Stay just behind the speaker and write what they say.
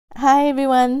Hi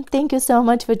everyone, thank you so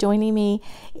much for joining me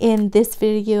in this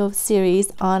video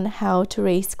series on how to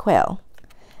raise quail.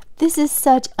 This is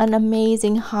such an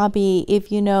amazing hobby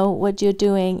if you know what you're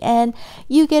doing and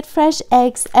you get fresh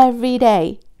eggs every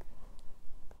day.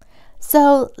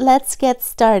 So let's get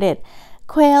started.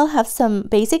 Quail have some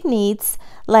basic needs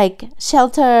like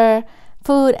shelter,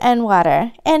 food and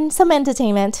water, and some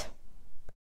entertainment.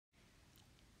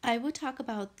 I will talk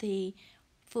about the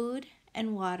food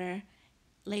and water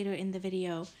later in the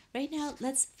video. Right now,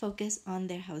 let's focus on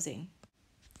their housing.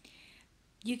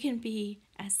 You can be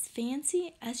as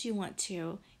fancy as you want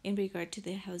to in regard to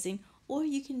their housing, or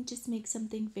you can just make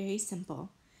something very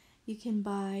simple. You can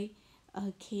buy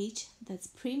a cage that's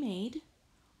pre-made,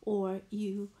 or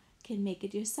you can make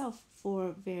it yourself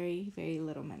for very, very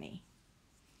little money.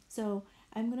 So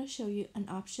I'm going to show you an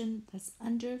option that's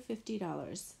under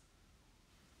 $50.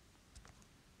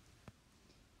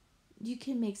 You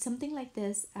can make something like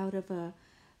this out of a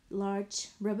large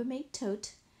Rubbermaid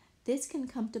tote. This can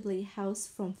comfortably house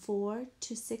from 4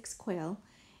 to 6 quail.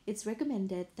 It's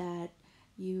recommended that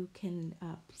you can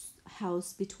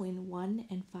house between 1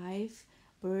 and 5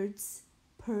 birds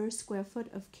per square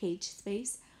foot of cage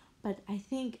space, but I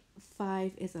think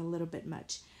 5 is a little bit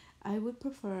much. I would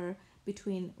prefer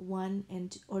between 1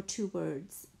 or 2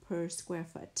 birds per square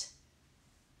foot.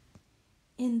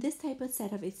 In this type of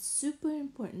setup, it's super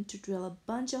important to drill a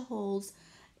bunch of holes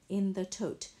in the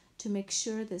tote to make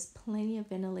sure there's plenty of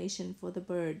ventilation for the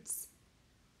birds.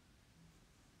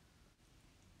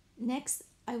 Next,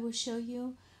 I will show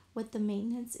you what the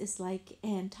maintenance is like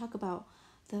and talk about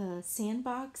the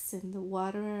sandbox and the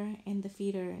water and the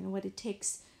feeder and what it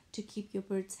takes to keep your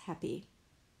birds happy.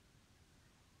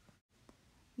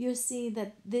 You'll see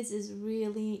that this is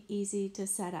really easy to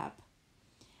set up.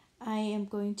 I am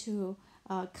going to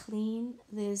clean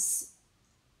this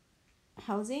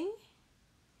housing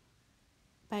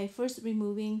by first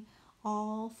removing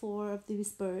all 4 of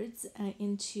these birds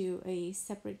into a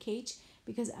separate cage,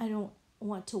 because I don't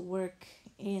want to work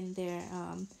in their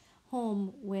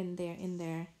home when they're in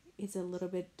there. It's a little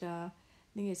bit, I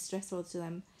think it's stressful to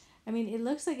them. I mean, it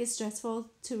looks like it's stressful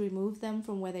to remove them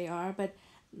from where they are, but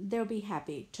they'll be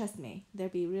happy. Trust me, they'll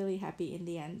be really happy in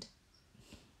the end.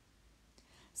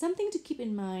 Something to keep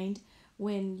in mind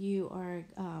when you are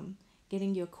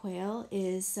getting your quail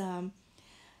is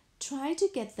try to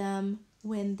get them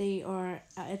when they are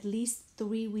at least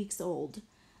 3 weeks old.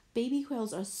 Baby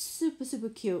quails are super, super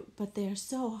cute, but they're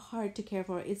so hard to care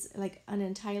for. It's like an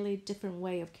entirely different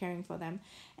way of caring for them.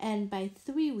 And by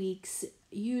 3 weeks,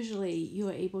 usually you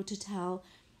are able to tell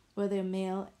whether they're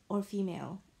male or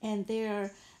female. And they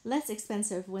are less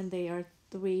expensive when they are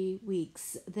 3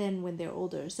 weeks than when they're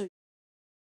older.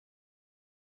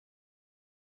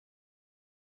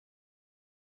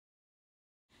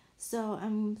 So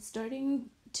I'm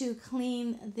starting to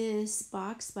clean this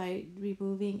box by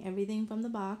removing everything from the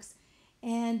box,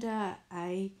 and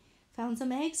I found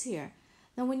some eggs here.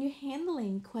 Now when you're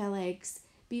handling quail eggs,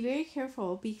 be very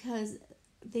careful because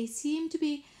they seem to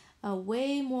be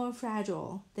way more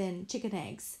fragile than chicken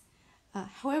eggs.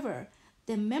 However,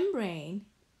 the membrane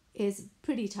is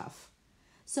pretty tough.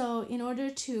 So in order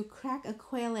to crack a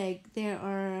quail egg, there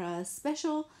are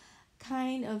special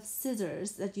kind of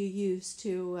scissors that you use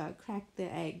to crack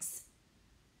the eggs.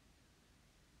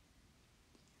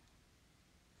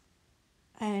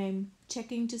 I'm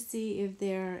checking to see if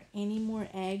there are any more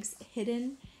eggs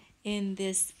hidden in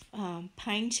this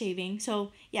pine shaving.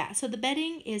 So yeah, so the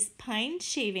bedding is pine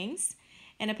shavings,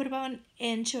 and I put about an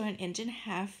inch or an inch and a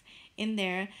half in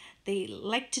there. They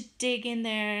like to dig in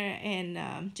there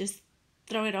and just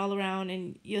throw it all around,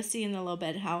 and you'll see in a little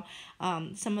bit how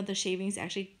some of the shavings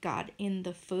actually got in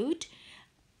the food.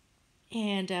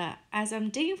 And as I'm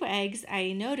digging for eggs,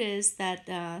 I noticed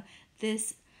that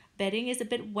this bedding is a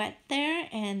bit wet there,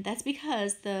 and that's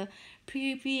because the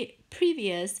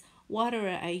previous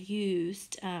water I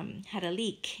used had a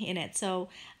leak in it. So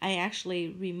I actually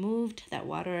removed that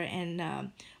water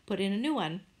and put in a new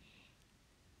one.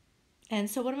 And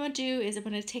so what I'm going to do is I'm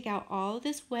going to take out all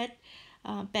this wet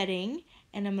bedding,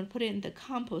 and I'm going to put it in the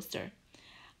composter.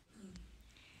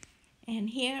 And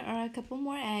here are a couple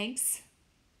more eggs.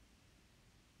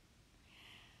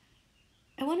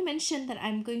 I want to mention that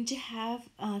I'm going to have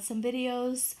some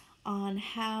videos on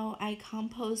how I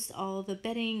compost all the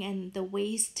bedding and the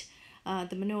waste,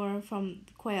 the manure from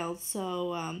the quail.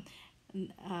 So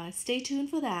stay tuned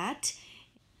for that.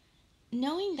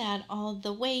 Knowing that all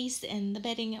the waste and the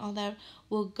bedding, all that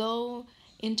will go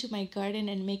into my garden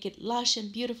and make it lush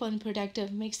and beautiful and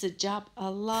productive makes the job a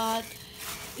lot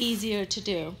easier to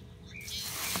do.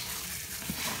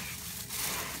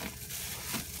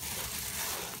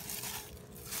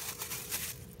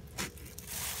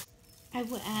 I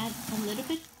will add a little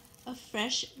bit of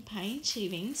fresh pine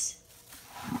shavings.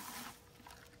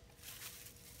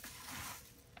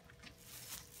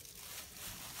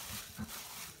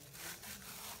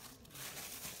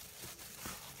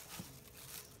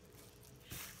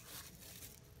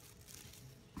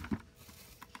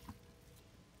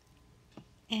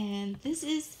 And this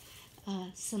is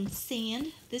some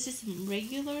sand. This is some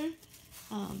regular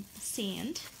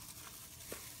sand.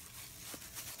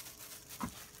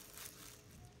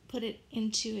 Put it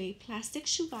into a plastic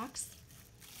shoebox.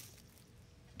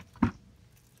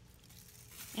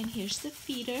 And here's the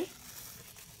feeder.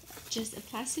 Just a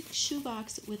plastic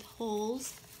shoebox with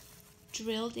holes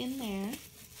drilled in there.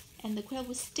 And the quail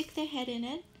will stick their head in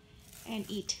it and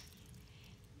eat.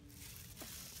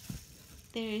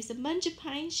 There is a bunch of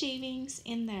pine shavings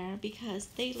in there because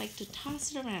they like to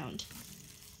toss it around.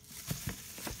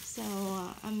 So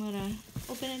I'm gonna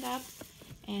open it up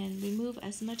and remove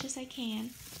as much as I can.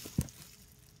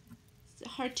 It's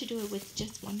hard to do it with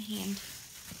just one hand.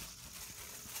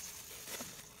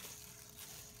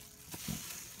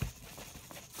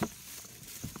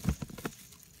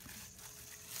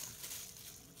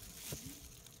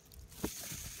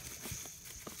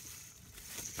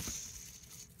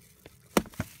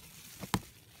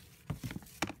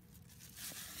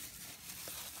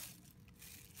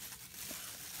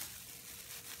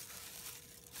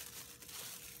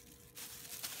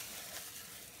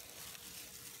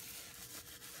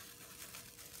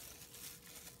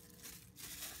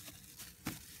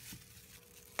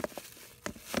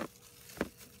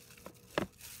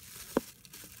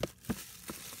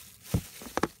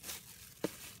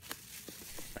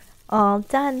 All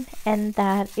done, and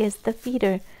that is the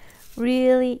feeder.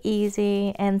 Really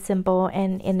easy and simple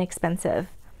and inexpensive.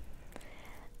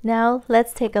 Now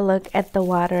let's take a look at the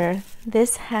water.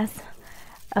 This has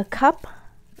a cup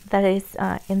that is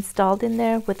installed in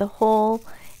there with a hole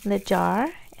in the jar,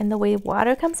 and the way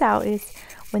water comes out is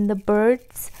when the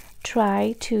birds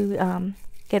try to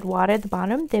get water at the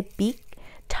bottom, their beak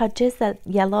touches that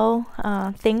yellow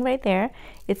thing right there.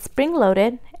 It's spring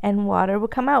loaded, and water will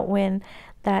come out when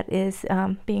that is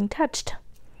being touched.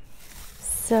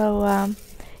 So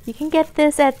you can get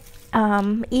this at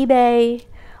eBay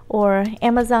or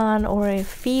Amazon or a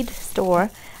feed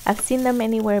store. I've seen them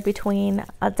anywhere between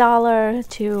 $1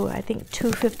 to I think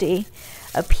 $2.50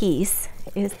 a piece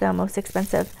is the most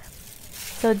expensive.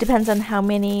 So it depends on how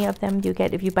many of them you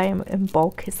get. If you buy them in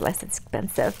bulk, it's less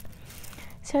expensive.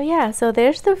 So yeah, so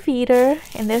there's the feeder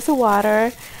and there's the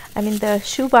water. I mean, the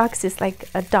shoebox is like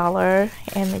 $1,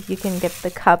 and if you can get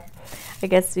the cup, I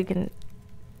guess you can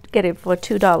get it for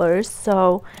 $2.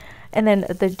 So, and then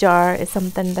the jar is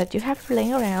something that you have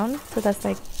laying around, so that's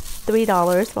like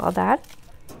 $3 for all that.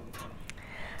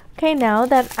 Okay, now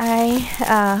that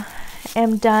I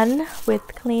am done with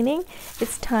cleaning,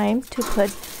 it's time to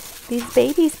put these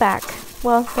babies back.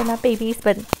 Well, they're not babies,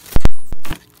 but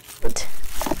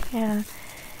yeah.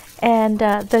 And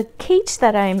the cage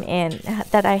that I'm in,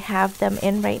 that I have them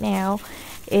in right now,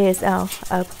 is a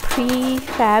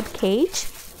prefab cage.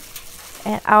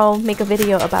 And I'll make a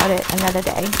video about it another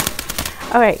day.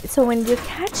 Alright, so when you're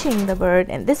catching the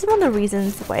bird, and this is one of the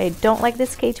reasons why I don't like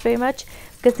this cage very much,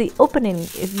 because the opening,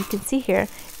 if you can see here,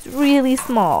 is really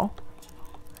small.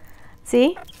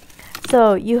 See?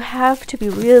 So you have to be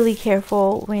really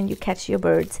careful when you catch your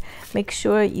birds. Make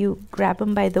sure you grab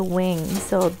them by the wings,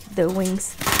 so the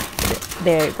wings,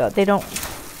 there you go, they don't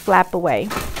flap away.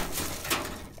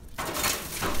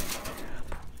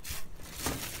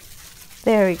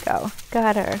 There we go,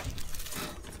 got her.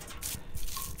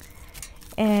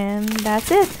 And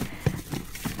that's it.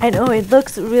 I know it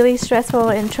looks really stressful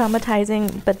and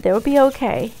traumatizing, but they'll be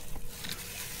okay.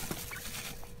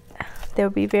 They'll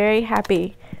be very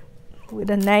happy with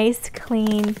a nice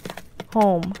clean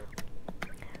home.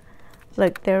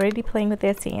 Look, they're already playing with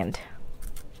their sand.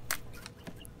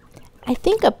 I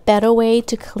think a better way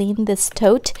to clean this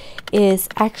tote is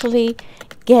actually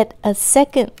get a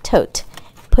second tote.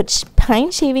 Put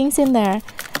pine shavings in there,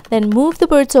 then move the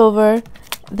birds over,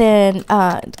 then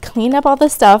clean up all the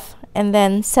stuff, and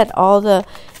then set all the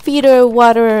feeder,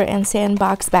 water, and sand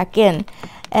box back in,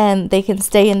 and they can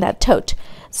stay in that tote.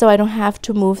 So I don't have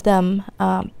to move them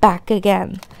back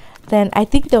again. Then I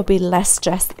think they'll be less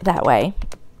stressed that way.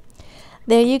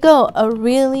 There you go, a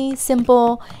really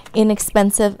simple,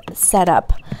 inexpensive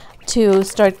setup to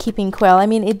start keeping quail. I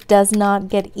mean, it does not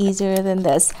get easier than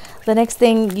this. The next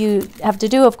thing you have to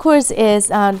do, of course,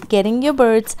 is getting your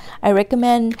birds. I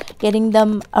recommend getting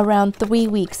them around 3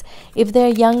 weeks. If they're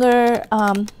younger,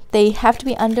 they have to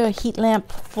be under a heat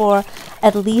lamp for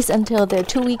at least until they're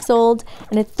 2 weeks old.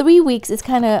 And at 3 weeks, it's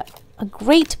kind of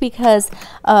great because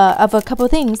of a couple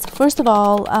things. First of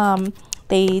all,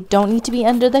 they don't need to be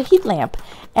under the heat lamp,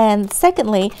 and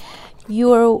secondly,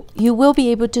 you will be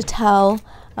able to tell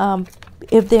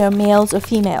if they are males or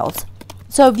females.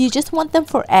 So if you just want them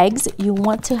for eggs, you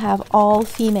want to have all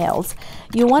females.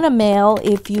 You want a male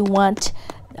if you want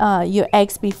your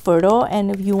eggs be fertile,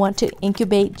 and if you want to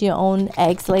incubate your own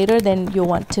eggs later, then you'll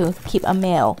want to keep a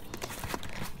male.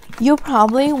 You'll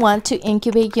probably want to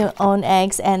incubate your own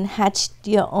eggs and hatch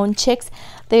your own chicks.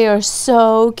 They are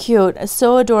so cute,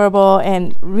 so adorable,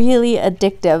 and really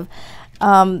addictive.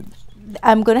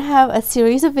 I'm going to have a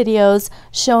series of videos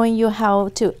showing you how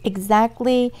to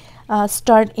exactly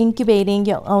start incubating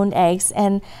your own eggs.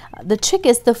 And the trick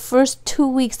is the first 2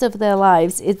 weeks of their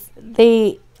lives.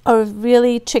 They are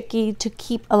really tricky to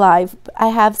keep alive. I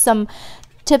have some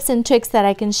tips and tricks that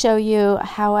I can show you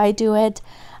how I do it.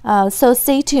 So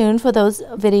stay tuned for those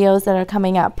videos that are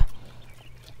coming up.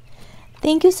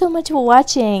 Thank you so much for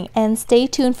watching, and stay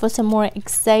tuned for some more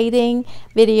exciting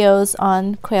videos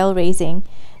on quail raising.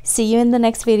 See you in the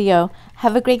next video.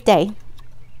 Have a great day.